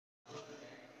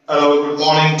Hello, good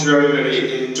morning to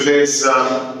everybody. In today's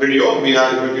video, we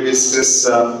are going to discuss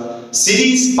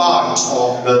series part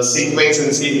of the sequence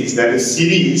and series. That is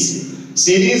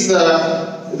series,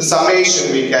 the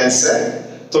summation we can say.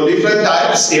 So different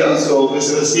types here. So this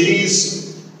is a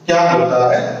series. क्या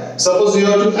होता है? Suppose you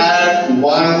have to add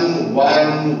 1,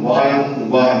 1, 1,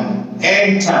 1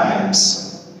 n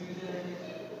times.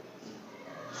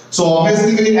 So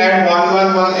obviously when you add 1,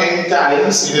 1, 1 n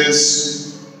times, it is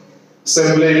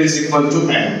simply it is equal to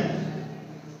n.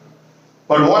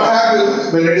 But what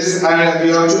happens when it is added? We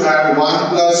have to add 1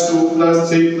 plus 2 plus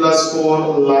 3 plus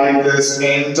 4 like this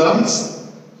n terms.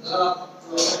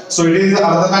 So it is the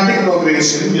arithmetic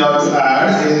progression we have to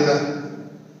add in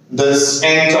this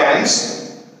n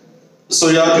times. So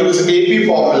you have to use AP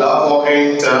formula for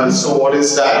n terms. So what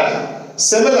is that?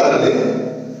 Similarly,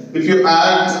 if you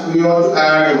add, you have to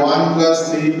add 1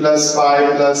 plus 3 plus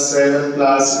 5 plus 7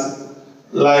 plus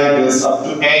like this up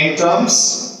to n terms.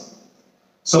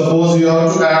 Suppose you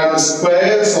have to add the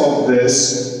squares of this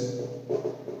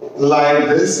like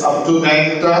this up to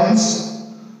n terms.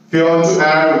 If you have to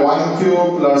add 1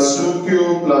 cube plus 2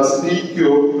 cube plus 3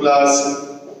 cube plus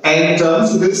n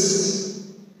terms,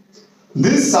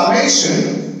 this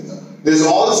summation, this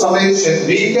all summation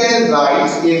we can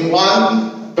write in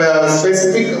one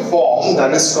specific form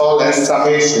that is called as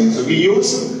summation. So we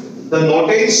use the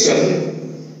notation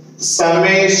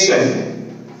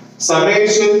summation.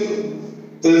 Summation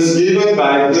is given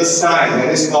by this sign that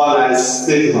is called as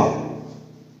sigma.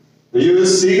 We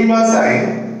use sigma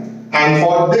sign, and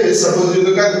for this, suppose you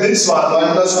look at this one,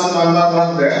 1 plus 1, 1, 1,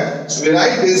 1 there. So we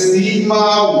write this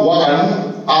sigma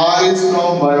 1 r is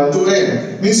from 1 to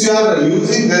n. Means you are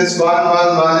using this 1,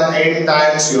 1, 1 n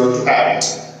times you have to add.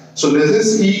 So this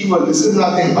is equal, this is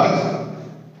nothing but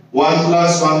 1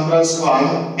 plus 1 plus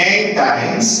 1 n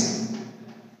times.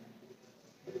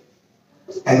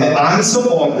 And the answer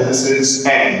for this is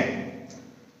n.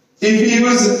 If you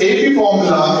use AP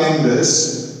formula in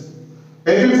this,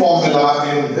 then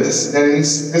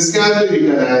this can be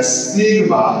written as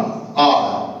sigma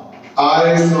r. R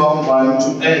is from 1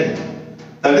 to n.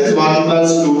 That is 1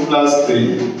 plus 2 plus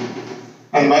 3.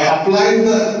 And by applying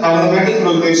the arithmetic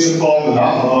progression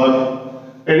formula,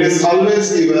 it is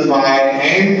always given by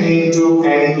n into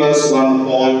n plus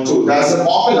 1.2. That's the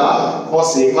formula for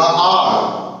sigma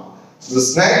r.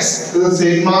 This next is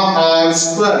sigma r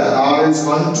square. R is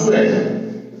 1 to n,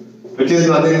 which is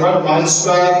nothing but 1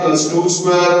 square plus 2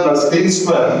 square plus 3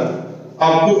 square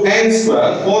up to n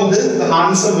square. For this, the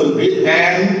answer will be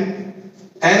n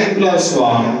plus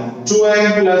 1,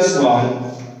 2n plus 1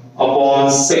 upon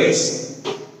 6.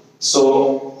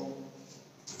 So,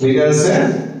 we can say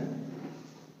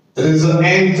there is an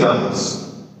n terms,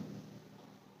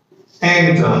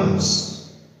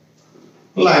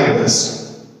 like this.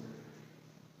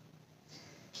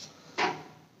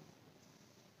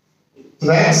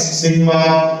 Next,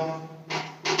 sigma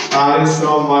r is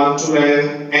from 1 to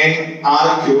n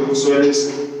r cube. So it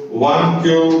is 1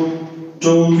 cube,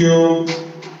 2 cube,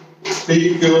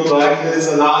 3 cube, like this.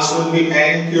 The last will be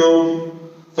n cube.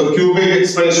 The cubic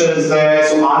expression is there.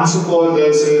 So answer for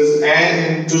this is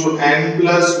n into n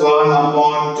plus 1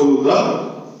 upon 2 the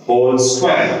whole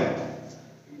square.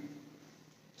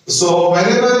 So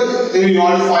whenever you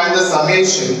want to find the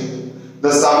summation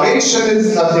is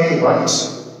nothing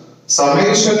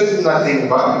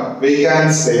but we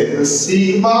can say the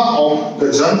sigma of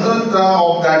the general term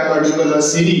of that particular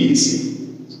series.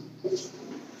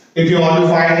 If you want to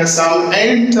find the sum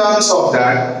n terms of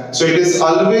that, so it is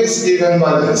always given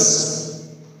by this.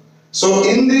 So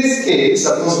in this case,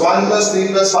 suppose 1 plus 3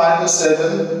 plus 5 plus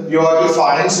 7 you have to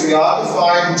find. So you have to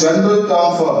find general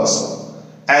term first,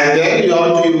 and then you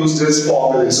have to use this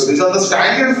formula. So these are the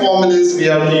standard formulas we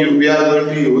are going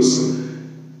to use.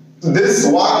 This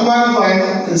 1, 1,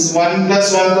 1 is 1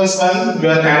 plus 1 plus 1. We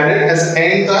are added as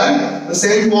n time. The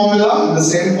same formula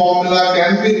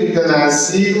can be written as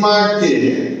sigma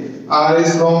k. R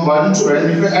is from 1 to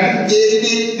n. If you add k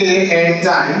n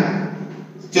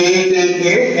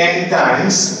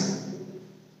times,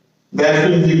 that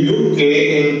will give you k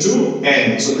into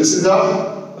n. So this is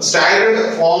the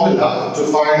standard formula to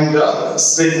find the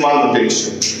sigma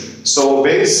notation. So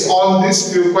based on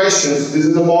these few questions, this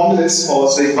is the formula for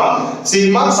sigma.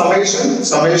 Sigma summation.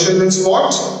 Summation means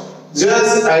what?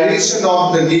 Just addition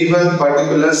of the given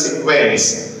particular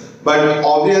sequence. But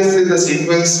obviously the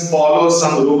sequence follows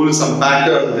some rules, some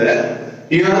pattern there.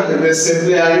 Here it is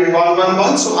simply added 1, 1,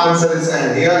 1, so answer is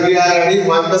n. Here we are adding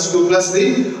 1 plus 2 plus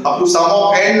 3 up to sum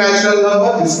of n natural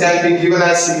number. This can be given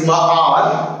as sigma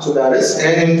r. So that is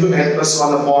n into n plus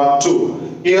 1 upon 2.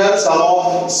 Here sum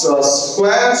of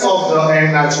squares of the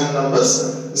n natural numbers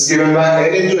is given by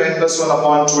n into n plus 1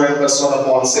 upon 2n plus 1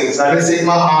 upon 6. That is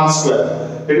sigma r square.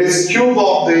 It is cube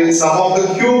of the sum of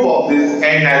the cube of the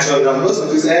n natural numbers,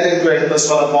 which is n into n plus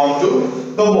 1 upon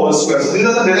 2, the whole square. So these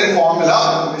are the direct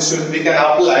formula we can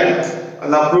apply.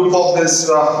 And the proof of this,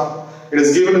 it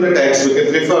is given in the text. We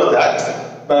can refer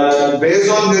that. But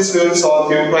based on this, we will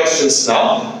solve few questions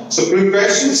now. So few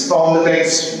questions from the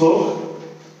textbook.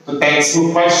 The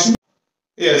textbook question.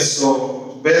 Yes.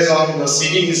 So based on the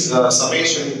series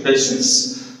summation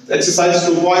questions. Exercise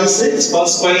 2.6,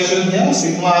 first question here,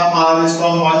 sigma r is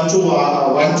from 1 to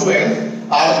n,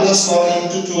 r plus 1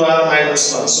 into 2r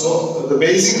minus 1. So the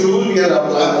basic rule here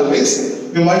applies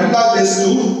always. You multiply this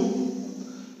 2.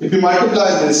 If you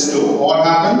multiply this 2, what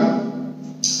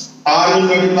happens? R will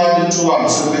multiply into 1,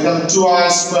 so it becomes 2r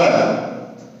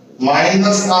square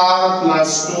minus r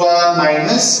plus 2r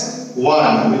minus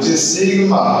 1, which is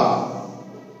sigma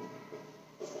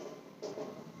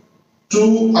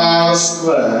 2r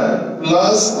square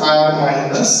plus r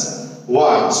minus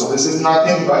 1. So this is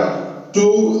nothing but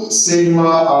 2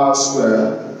 sigma r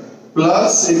square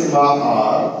plus sigma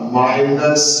r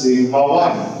minus sigma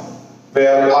 1,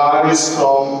 where r is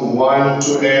from 1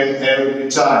 to n every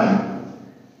time.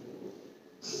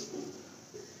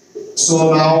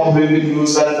 So now we will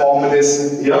use that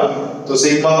formulation here. So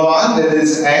sigma 1, there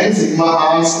is n sigma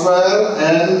r square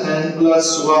n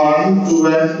plus 1 to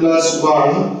n plus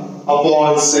 1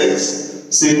 upon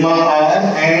 6, sigma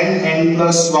r n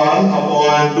plus 1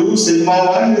 upon 2, sigma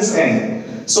 1 is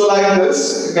n. So like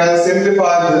this, you can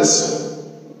simplify this.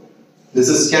 This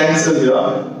is cancelled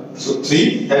here. So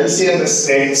 3, LCM is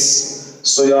 6.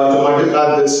 So you have to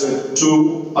multiply this with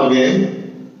 2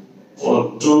 again.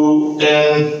 Or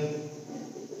 2n.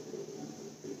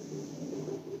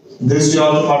 This you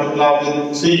have to multiply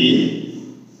with 3.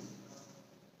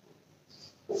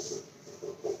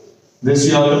 This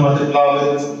you have to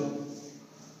multiply with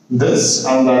this,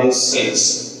 and that is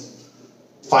 6.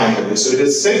 Finally, so it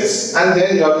is 6, and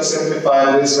then you have to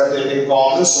simplify this by taking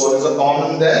common. So what is the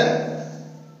common there?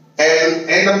 And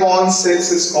n upon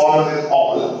 6 is common in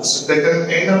all. So take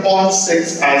n upon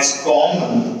 6 as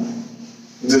common.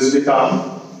 This is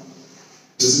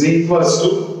equals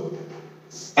to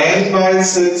n by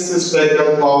 6 is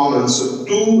taken common. So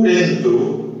 2 into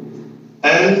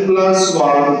n plus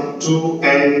 1 to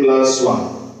n plus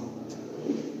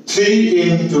 1. 3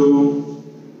 into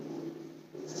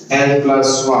n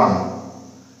plus 1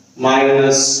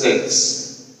 minus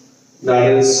 6.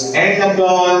 That is n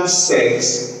upon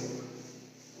 6.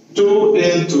 2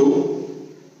 into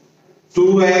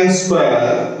 2n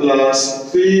square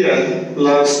plus 3n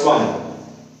plus 1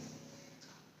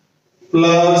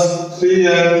 plus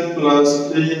 3n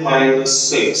plus 3 minus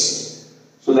 6.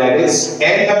 So that is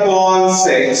n upon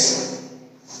 6.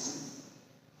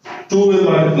 2 will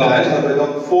multiply, so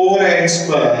become 4n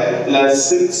square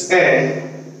plus 6n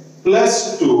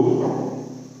plus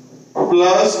 2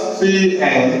 plus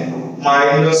 3n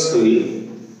minus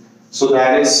 3. So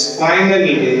that is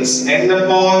finally means n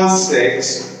upon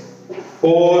 6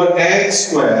 4n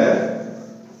square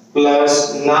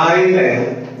plus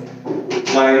 9n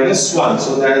minus 1.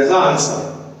 So that is the answer.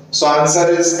 So answer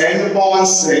is n upon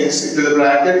 6 into the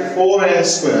bracket 4n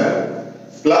square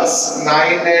plus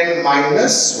 9n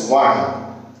minus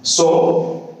 1.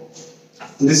 So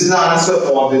this is the answer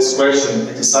for this question.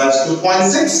 Exercise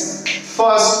 2.6.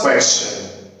 First question.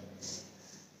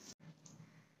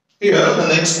 Here the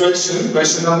next question,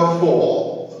 question number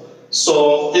 4.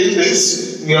 So in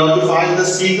this we have to find the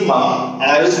sigma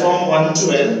r is from 1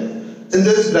 to n. In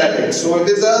this bracket, so it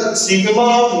is a sigma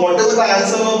of whatever the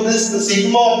answer of this, the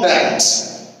sigma of that.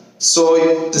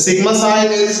 So the sigma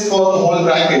sign is for the whole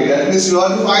bracket. That means you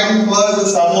have to find first the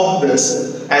sum of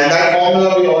this, and that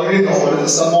formula we already know. What is the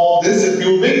sum of this? The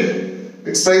cubic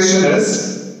expression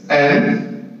is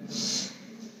n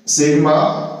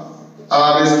sigma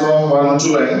r is from 1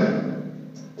 to n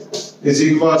is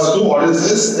equals to, what is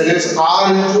this? It is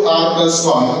r into r plus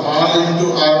 1, r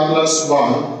into r plus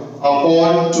 1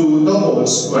 upon 2 the whole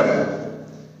square,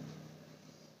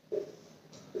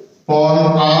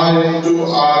 upon r into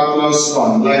r plus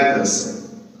 1, like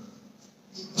this.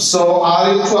 So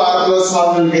r into r plus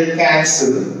 1 will get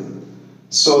cancelled.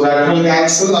 So that will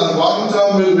cancel and one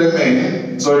term will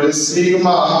remain. So it is sigma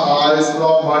r is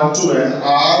from 1 to n,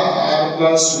 r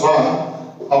plus 1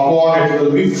 upon it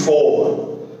will be 4.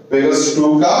 Because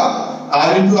 2 ka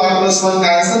r into r plus 1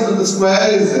 cancel, but the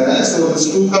square is there, so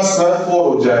this 2 ka square 4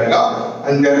 ho jayega,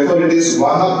 and therefore it is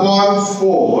 1 upon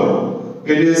 4.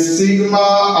 It is sigma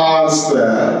r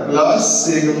square plus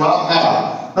sigma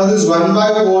r. Now this 1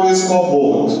 by 4 is for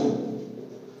both.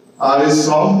 R is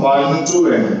from 1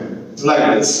 to n, like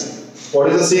this. What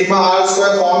is the sigma R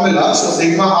square formula? So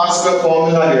sigma R square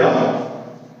formula here,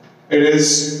 it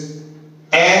is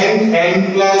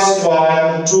n plus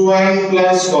 1 2n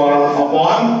plus 1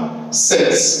 upon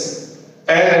 6.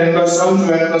 n plus 1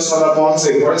 2n plus 1 upon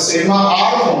 6. What is sigma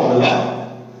R formula?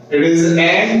 It is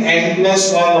n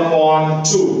plus 1 upon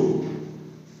 2.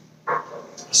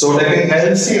 So taking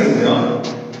LCM here,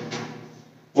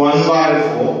 1 by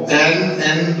 4,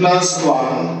 n plus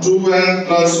 1, 2n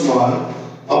plus 1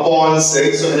 upon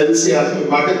 6. So LCM, we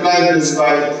multiply this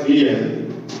by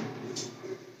 3n,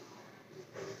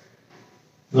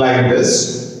 like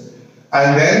this.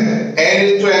 And then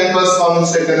n into n plus 1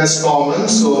 is taken as common,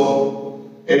 so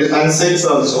it is and 6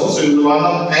 also. So it is 1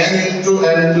 of n into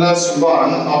n plus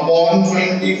 1 upon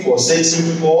 24. 6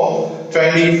 into 4,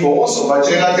 24. So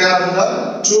बचेगा क्या अंदर?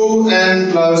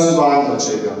 2n plus 1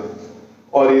 बचेगा.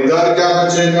 और इधर क्या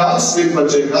बचेगा? सिर्फ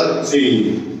बचेगा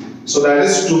 3. So that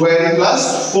is 2n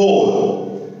plus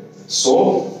 4. So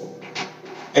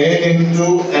n into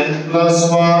n plus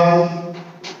 1,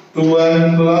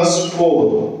 2n plus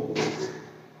 4,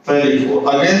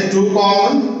 24. Again 2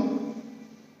 common.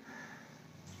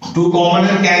 2 common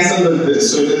and cancel with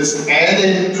this. So it is n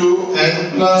into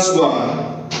n plus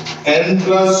 1, n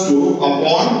plus 2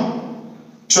 upon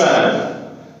 12.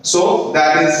 So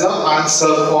that is the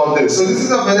answer for this. So this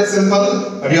is a very simple.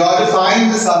 You have to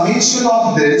find the summation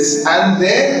of this and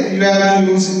then you have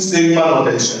to use sigma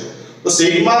notation. So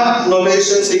sigma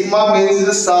notation, sigma means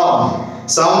the sum.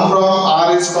 Sum from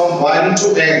R is from 1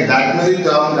 to n. That many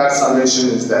terms, that summation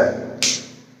is there.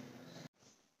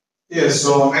 Yes,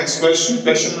 so next question,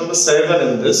 question number 7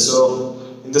 in this. So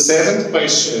in the 7th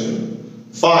question,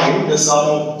 find the sum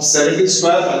of 70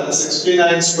 square minus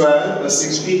 69 square plus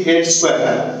 68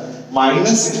 square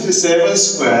minus 67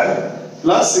 square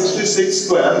plus 66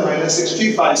 square minus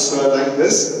 65 square, like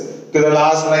this. To the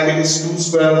last bracket is 2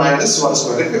 square minus 1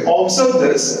 square. If you observe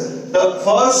this, the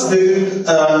first digit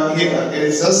here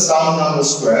is the sum number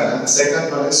square and the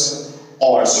second one is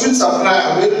odd. So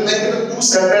we'll make it 2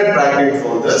 separate brackets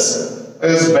for this. It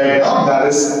is better, that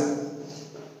is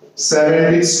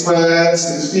 70 square,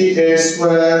 68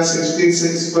 square,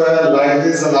 66 square, like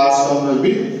this. The last one will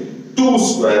be 2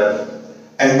 square.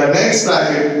 And the next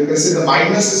bracket, you can see the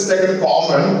minus is taken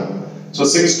common. So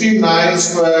 69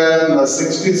 square plus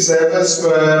 67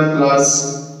 square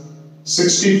plus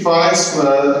 65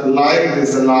 square, like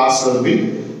this. The last will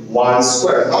be 1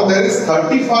 square. Now there is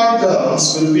 35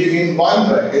 terms will be in one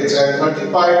bracket and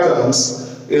 35 terms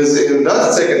is in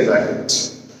the second bracket.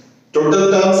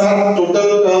 Total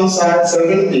terms are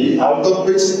 70, out of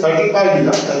which 35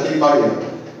 here.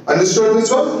 Understood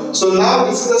this one? So now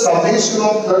this is the summation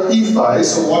of 35.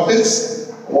 So what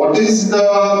is the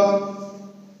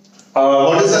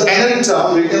nth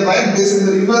term? We can write this in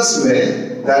the reverse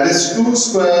way. That is 2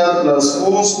 square plus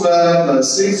 4 square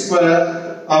plus 6 square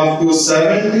up to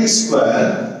 70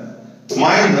 square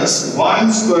minus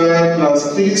 1 square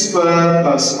plus 3 square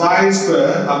plus 5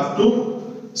 square up to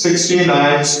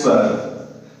 69 square,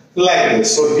 like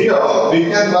this. So here we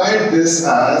can write this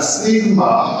as sigma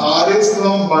R is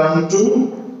from 1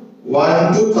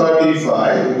 to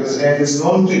 35 because n is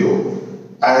known to you,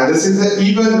 and this is the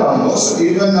even number. So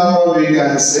even number we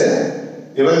can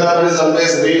say, even number is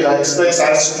always expressed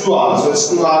as 2r, so it's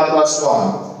 2r plus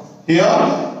 1.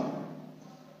 Here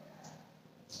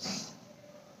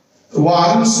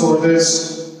 1, so it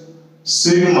is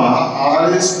sigma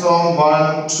R is from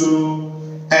 1 to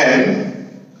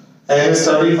n, n is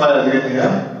 35 again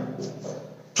here.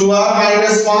 2r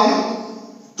minus 1,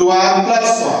 2r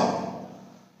plus 1.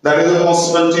 That is the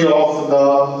possibility of the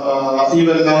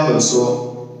even number. So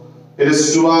it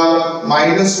is 2r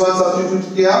minus 1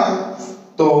 substitute here.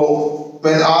 So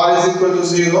when r is equal to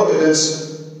 0, it is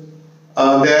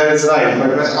there is right. But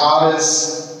when r is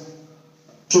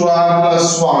 2r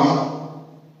plus 1,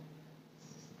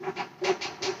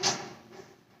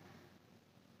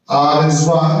 r is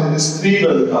 1, it is 3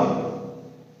 will come.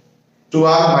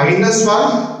 2r minus 1,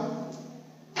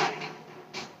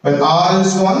 when r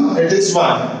is 1, it is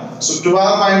 1. So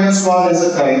 2r minus 1 is the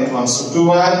correct one. So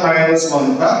 2r minus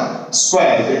 1 ka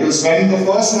square. Because when the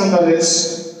first number is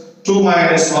 2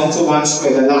 minus 1, so 1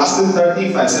 square. The last is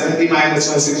 35. 70 minus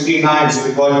 1, 69. So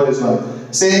we call it this one.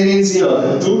 Same means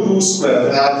here. 2 square.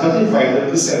 They are 35. That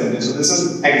is 70. So this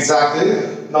is exactly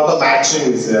now the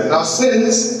matching is there. Now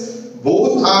since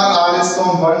both are is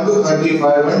from 1 to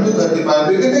 35, 1 to 35,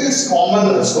 we can take it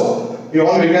common also. We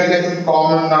can take it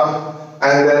common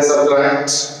and then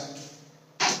subtract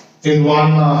in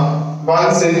one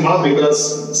sigma,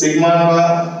 because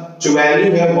sigma to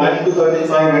value here 1 to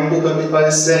 35, 1 to 35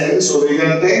 is same. So we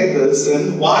can take this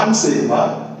in 1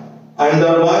 sigma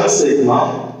under 1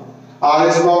 sigma. R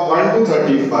is from 1 to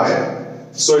 35.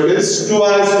 So it is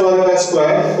 2r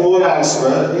square, 4r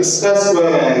square, इसका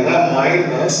square आएगा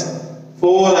minus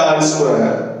 4r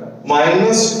square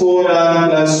minus 4r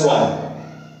plus 1.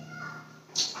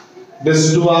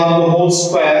 This 2r the whole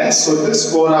square, so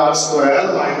this 4r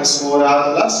square minus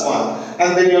 4r plus 1.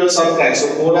 And then you have to subtract. So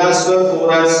 4r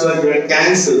square get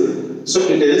cancelled. So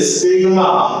it is sigma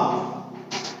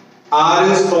r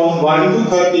is from 1 to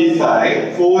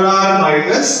 35, 4r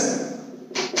minus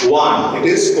 1. It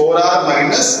is 4r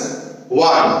minus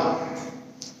 1.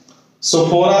 So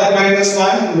 4r minus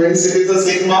 1 means it is a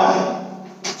sigma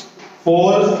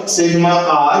 4 sigma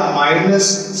r minus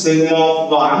sigma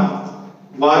of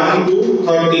 1 to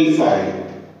 35.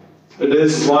 It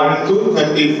is 1 to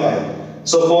 35.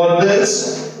 So for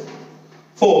this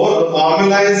 4, the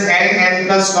formula is n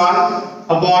plus 1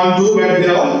 upon 2, but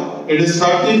here it is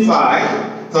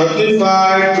 35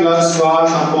 plus 1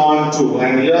 upon 2,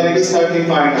 and here it is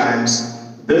 35 times.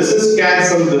 This is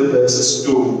cancelled with this is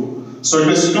 2. So it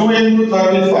is 2 into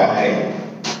 35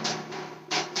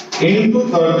 into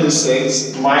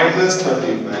 36 minus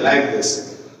 35, like this.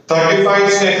 35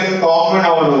 is taken common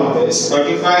out of this.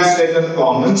 35 is taken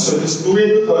common, so it is 2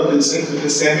 into 36, it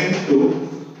is 72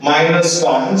 minus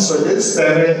 1, so it is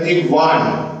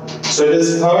 71. So it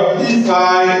is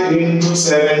 35 into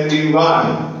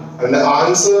 71. And the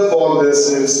answer for this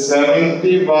is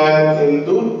 71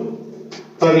 into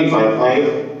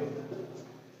 35.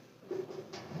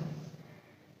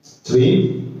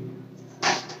 3.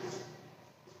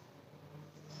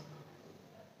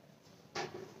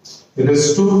 It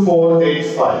is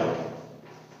 2485.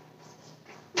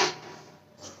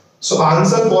 So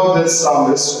answer for this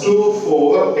sum is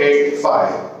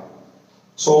 2485.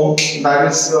 So that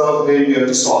is the way we have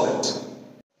to solve it.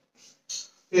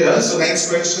 Here, so next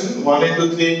question, 1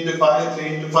 into 3 into 5,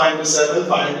 3 into 5 into 7,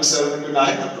 5 into 7 into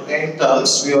 9, up to n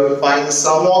terms, we have to find the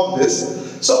sum of this.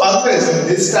 So otherwise, in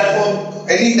this type of,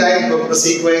 any type of the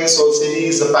sequence or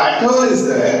series, the pattern is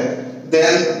there,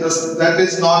 then that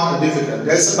is not difficult.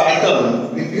 There is a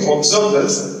pattern. If you observe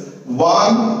this,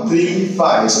 1, 3,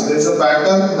 5. So there is a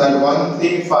pattern that 1,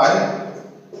 3,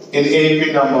 5 in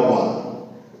AP number 1.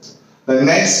 The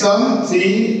next sum,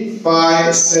 3,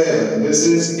 5, 7. This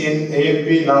is in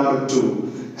AP number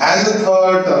 2. And the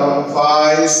third term,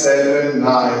 5, 7,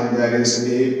 9. That is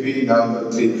AP number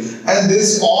 3. And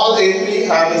this all AP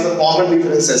has a common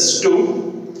difference as 2.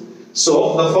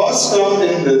 So the first term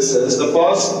in this is the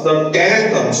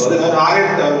 10th term, sorry, the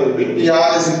rth term will be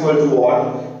TR is equal to what?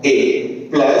 A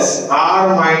plus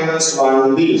R minus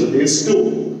 1D. So this is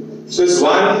 2. So it's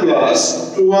 1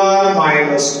 plus 2R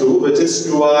minus 2, which is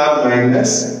 2R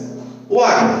minus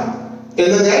 1. In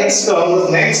the next term,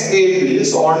 the next AP,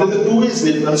 so only the 2 is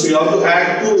different, so you have to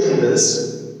add 2 in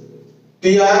this.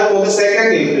 TR for the second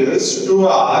AP is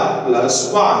 2R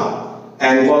plus 1.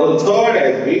 And for the third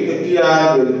AP, the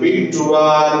TR will be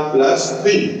 2R plus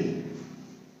 3.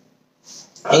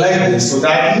 Like this. So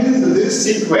that means this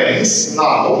sequence,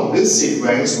 now this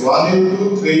sequence 1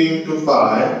 into 3 into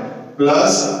 5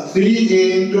 plus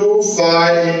 3 into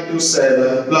 5 into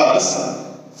 7 plus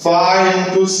 5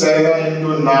 into 7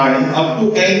 into 9 up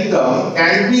to n term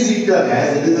can be written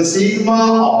as it is the sigma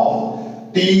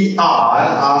of TR.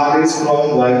 R is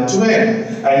from 1 to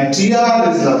n. And TR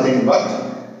is nothing but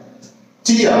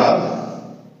TR,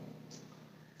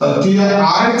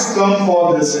 rth term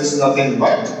for this is nothing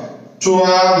but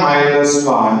 2R minus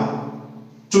 1,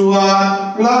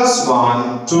 2R plus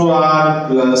 1, 2R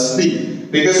plus 3.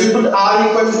 Because you put R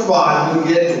equal to 1, you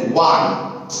get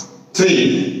 1,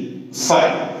 3,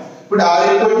 5. Put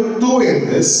R equal to 2 in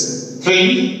this,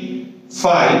 3,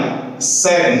 5,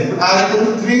 7. Put R equal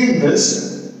to 3 in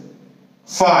this,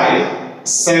 5,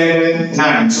 7,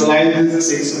 9. So like this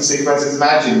the sequence is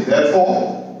matching.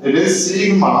 Therefore, it is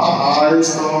sigma R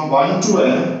is from 1 to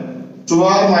n,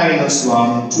 2R minus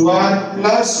 1, 2R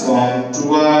plus 1,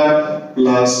 2R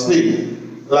plus 3.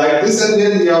 Like this, and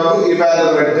then we have to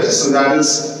evaluate this. So that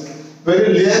is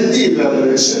very lengthy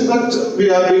evaluation, but we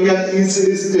can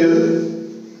easily still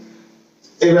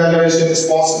evaluation is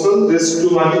possible. This 2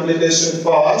 multiplication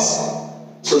pass.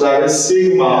 So that is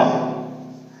sigma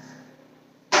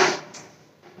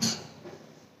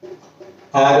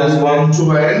R is 1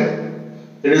 to n.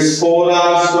 It is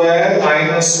 4R square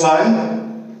minus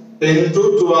 1 into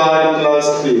 2R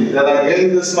plus 3. Then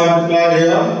again this multiply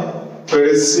here. So it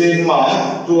is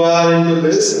sigma 2R into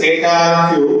this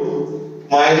 8R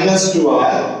cube minus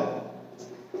 2R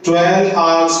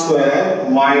 12R square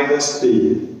minus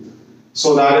 3.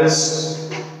 So that is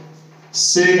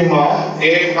sigma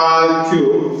 8r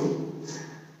cube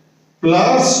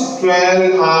plus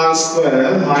 12r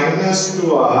square minus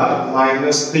 2r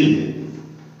minus 3.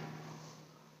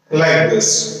 Like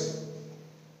this.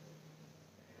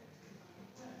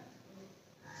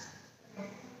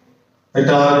 At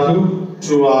r cube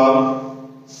 2r.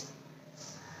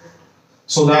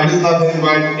 So that is nothing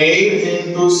but 8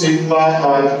 into sigma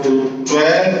r cube,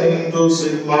 12 into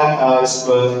sigma r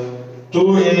square,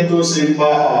 2 into sigma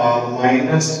r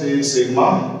minus 3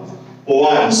 sigma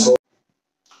 1. So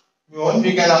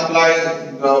we can apply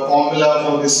the formula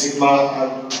for the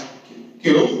sigma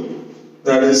cube,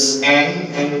 that is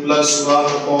n plus 1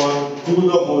 upon 2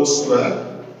 the whole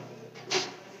square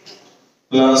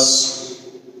plus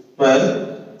 12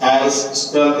 as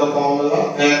square the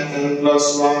formula n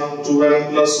plus 1 2n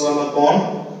plus 1 upon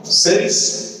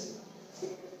 6.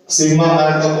 Sigma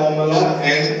add the formula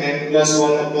n plus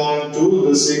 1 upon 2.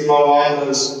 The sigma 1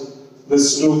 is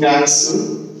this 2 cancel,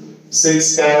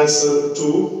 6 cancel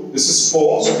 2. This is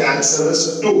 4, so cancel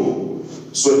is 2.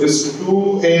 So it is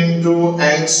 2 into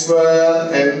n square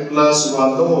n plus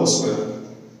 1 the whole square.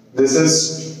 This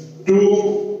is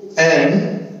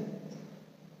 2n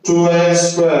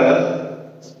square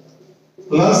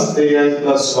plus 3n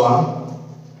plus 1.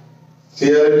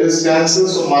 Here it is cancelled,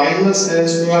 so minus n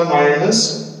square minus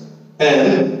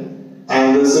n,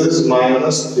 and this is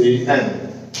minus 3n.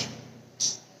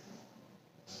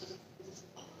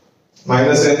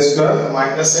 Minus n square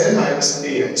minus n minus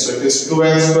 3n. So it is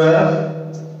 2n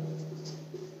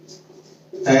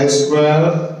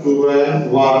square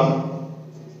 2n 1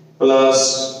 plus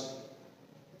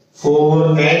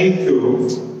 4n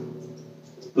cubed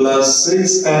plus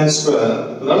 6n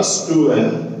square plus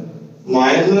 2n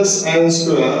minus n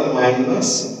square minus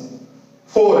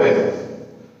 4n,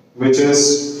 which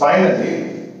is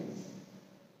finally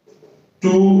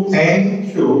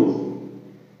 2n cubed,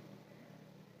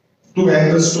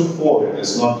 2n raised to 4, it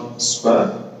is not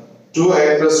square,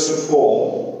 2n raised to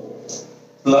 4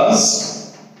 plus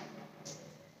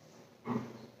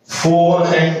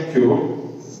 4n cubed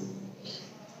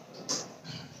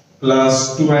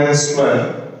plus 2n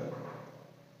square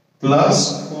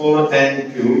plus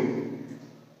 4n cubed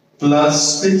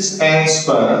plus 6n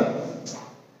square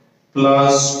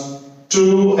plus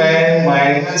 2n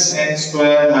minus n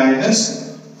square minus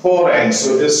 4n.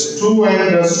 So it is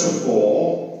 2n raised to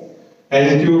 4,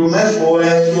 n cube में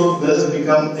 4n cube, this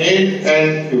become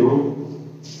 8n cube,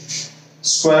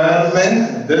 square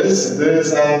में this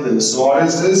and this. So what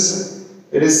is this?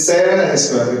 It is 7n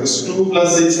square, because 2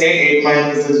 plus 6 8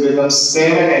 minus this becomes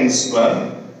 7n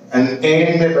square, and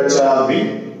n में बचा अभी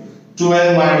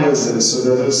 2n minus this, so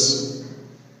that is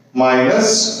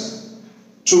minus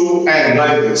 2n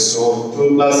like this. So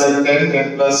 2 plus 10,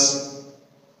 n plus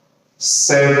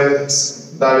 7,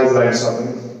 that is right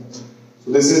something.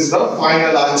 So this is the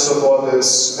final answer for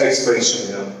this expression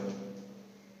here.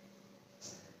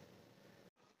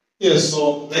 Yes,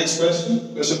 so next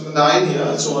question, question 9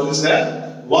 here. So what is that?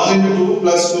 1 into 2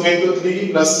 plus 2 into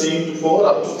 3 plus 3 into 4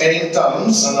 up to n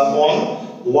terms, and upon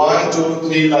 1, 2,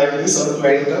 3 like this up to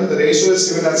n terms. The ratio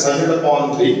is given as 100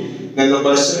 upon 3. Then the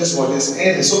question is what is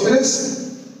n? So it is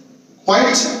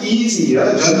quite easy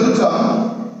here.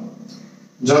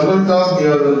 General term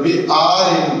here will be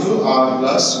r into r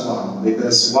plus 1,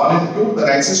 because 1 into the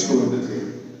next is 2 into 3.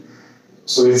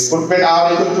 So it's put when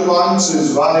r equal to 1, so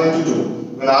it's 1 into 2.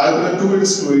 When r equal to 2, it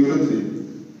is 2 into 3.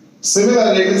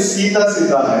 Similarly, it is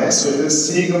सीधा है, so it is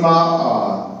sigma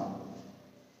r.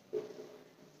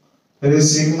 It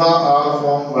is sigma r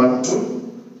from 1 to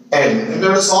n. If we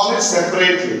have to solve it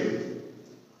separately,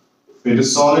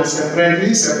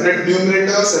 separate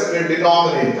numerator, separate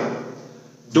denominator.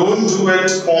 Don't do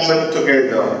it common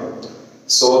together.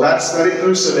 So that's very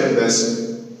crucial in this.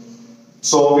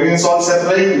 So we can solve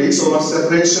separately. So our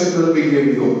separation will be give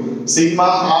you sigma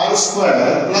r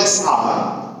square plus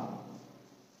r.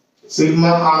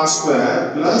 Sigma r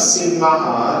square plus sigma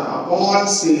r upon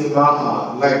sigma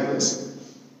r, like this,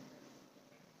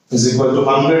 is equal to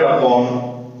 100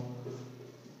 upon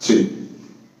 3.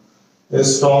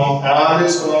 Is from r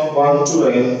is from 1 to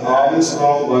n, r is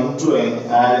from 1 to n,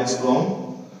 r is from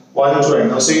 1 to n.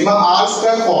 Now sigma r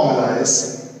square formula is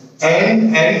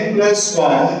n plus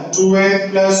 1,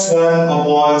 2n plus 1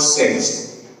 upon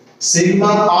 6.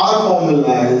 Sigma r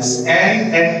formula is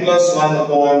n plus 1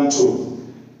 upon 2.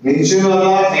 नीचे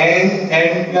वाला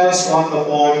n plus 1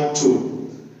 upon 2,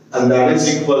 and that is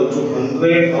equal to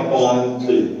 100 upon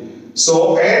 3.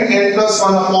 So n plus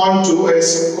 1 upon 2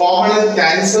 is common and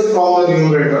cancelled from the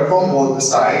numerator from both the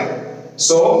sides.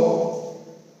 So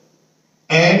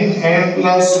n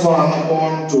plus 1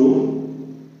 upon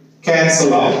 2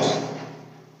 cancel out.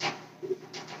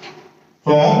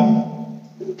 from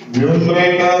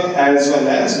numerator as well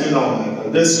as denominator.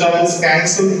 This term is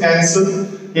cancelled.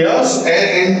 Here, so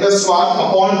n plus 1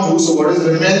 upon 2. So what is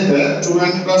remain there?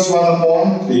 2n plus 1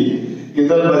 upon 3.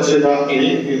 Either bachega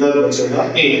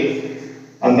a,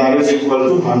 and that is equal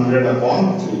to 100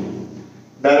 upon 3.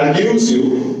 That gives you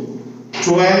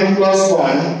 2n plus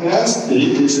 1 plus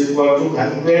 3 is equal to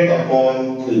 100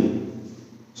 upon 3.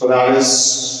 So that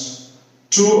is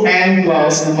 2n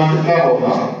plus multiply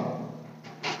hoga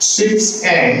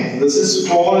 6n. This is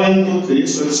 4 into 3,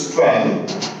 so it's 12.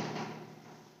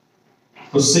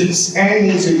 So 6n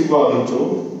is equal to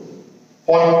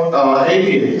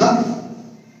 88.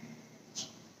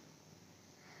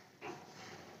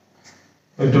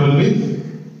 It will be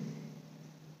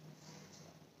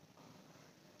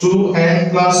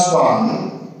 2n plus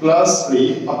 1 plus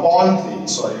 3 upon 3.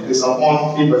 Sorry, it is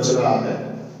upon 3 bachega hai.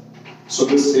 So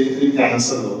this 3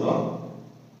 cancel hoga.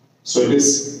 So it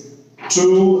is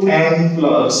 2n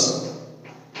plus,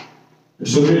 it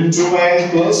should be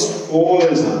 2n plus 4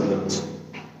 is 100.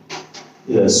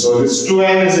 Yes, so this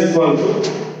 2n is equal to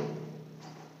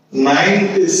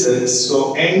 96.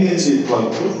 So n is equal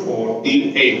to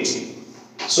 48.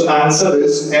 So answer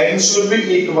is n should be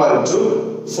equal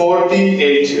to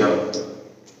 48 here.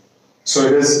 So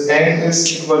it is n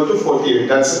is equal to 48.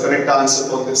 That's the correct answer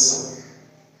for this sum.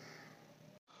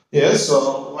 Yes,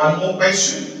 so one more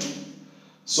question.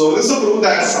 So this is a proof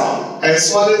that sum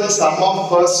S1 is the sum of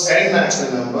first n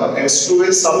natural number, S2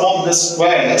 is sum of the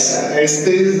squares, and S3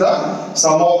 is the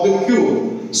sum of the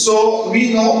cube. So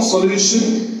we know solution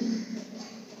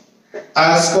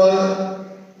as per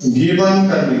given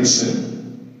condition.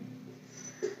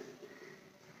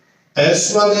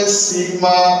 S1 is sigma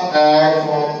r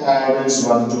from r is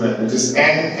 1 to n, which is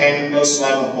n plus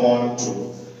 1 upon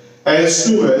 2.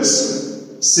 S2 is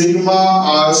sigma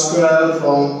r square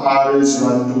from r is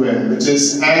 1 to n, which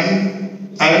is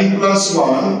n plus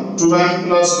 1 to n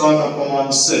plus 1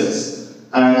 upon 6.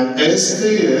 And S3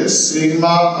 is sigma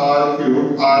r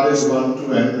cube, r is 1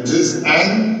 to n, which is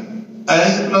n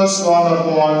plus 1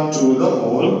 upon 2 the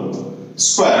whole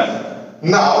square.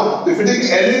 Now, if we take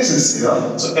LHS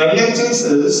here, so LHS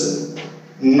is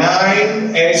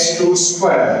 9s2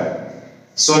 square.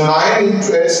 So 9 into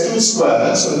s2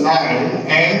 square, so 9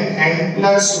 n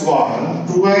plus 1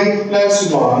 2n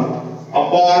plus 1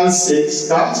 upon 6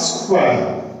 the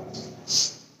square.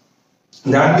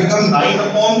 That becomes 9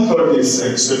 upon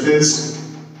 36, so it is,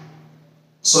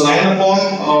 so 9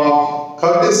 upon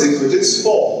 36, which is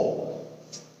 4.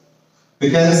 We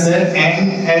can say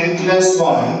n plus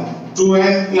 1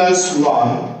 2n plus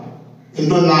 1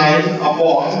 into 9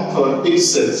 upon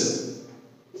 36.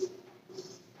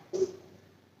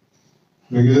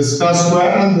 This is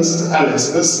square and this is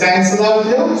LHS. This cancels out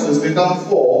here, so it's become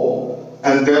 4.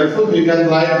 And therefore we can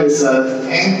write this as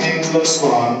n plus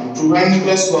 1 2n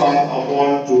plus 1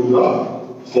 upon 2 the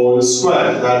whole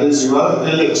square. That is your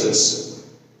LHS.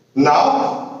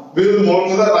 Now we will move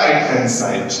to the right hand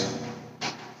side.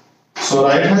 So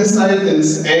right hand side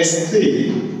is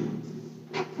S3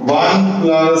 1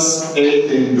 plus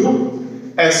 8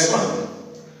 into S1.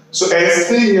 So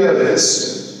S3 here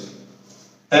is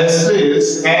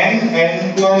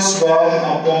n plus 1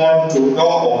 upon 2 the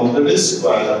already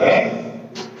square, and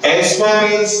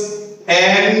S1 is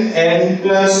n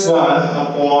plus 1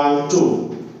 upon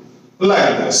 2,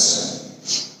 like this.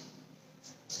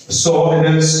 So it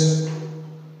is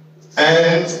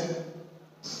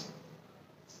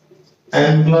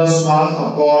n plus 1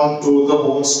 upon 2 the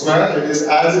whole square. It is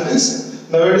as it is.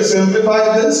 Now we have to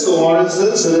simplify this. So what is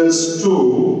this? It is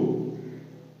 2.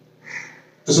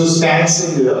 This is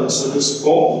cancelled here, so it is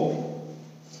 4.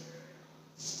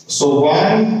 So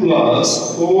 1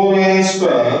 plus 4n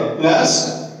square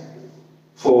plus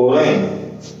 4n,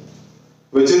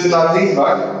 which is nothing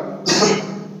but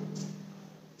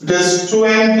it is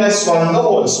 2n plus 1 the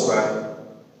whole square.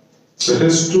 So it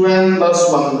is 2n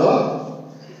plus 1 the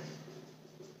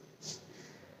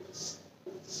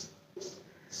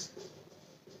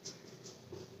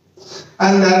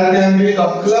and that can be a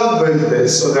club with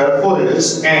this. So therefore it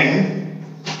is n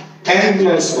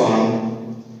plus 1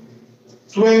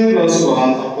 2n plus 1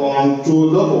 upon 2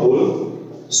 the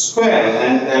whole square,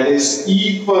 and that is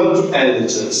equal to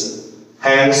LHS.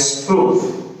 Hence proof,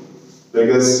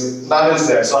 because that is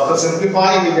there. So after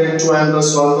simplifying we get 2n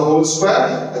plus 1 the whole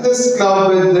square, and this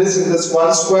club with this in this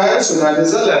one square, so that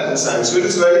is the left hand side. So it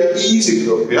is very easy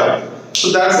proof, yeah.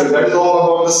 So that's it. That is all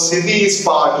about the series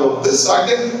part of this. So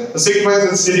again, the sequence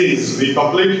and series we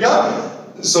complete here.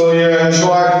 So I'm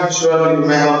sure you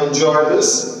may have enjoyed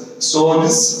this. So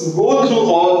just go through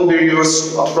all the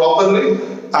videos properly.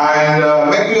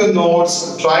 and make your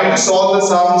notes. Try to solve the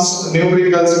sums,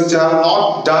 numericals which are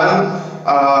not done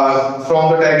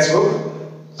from the textbook,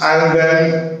 and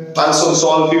then also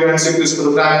solve few MCQs for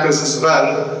the practice as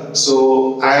well.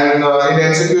 So, and in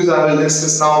MCQs I will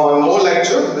discuss now one more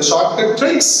lecture, the shortcut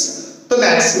tricks, the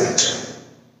next lecture.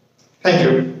 Thank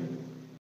you.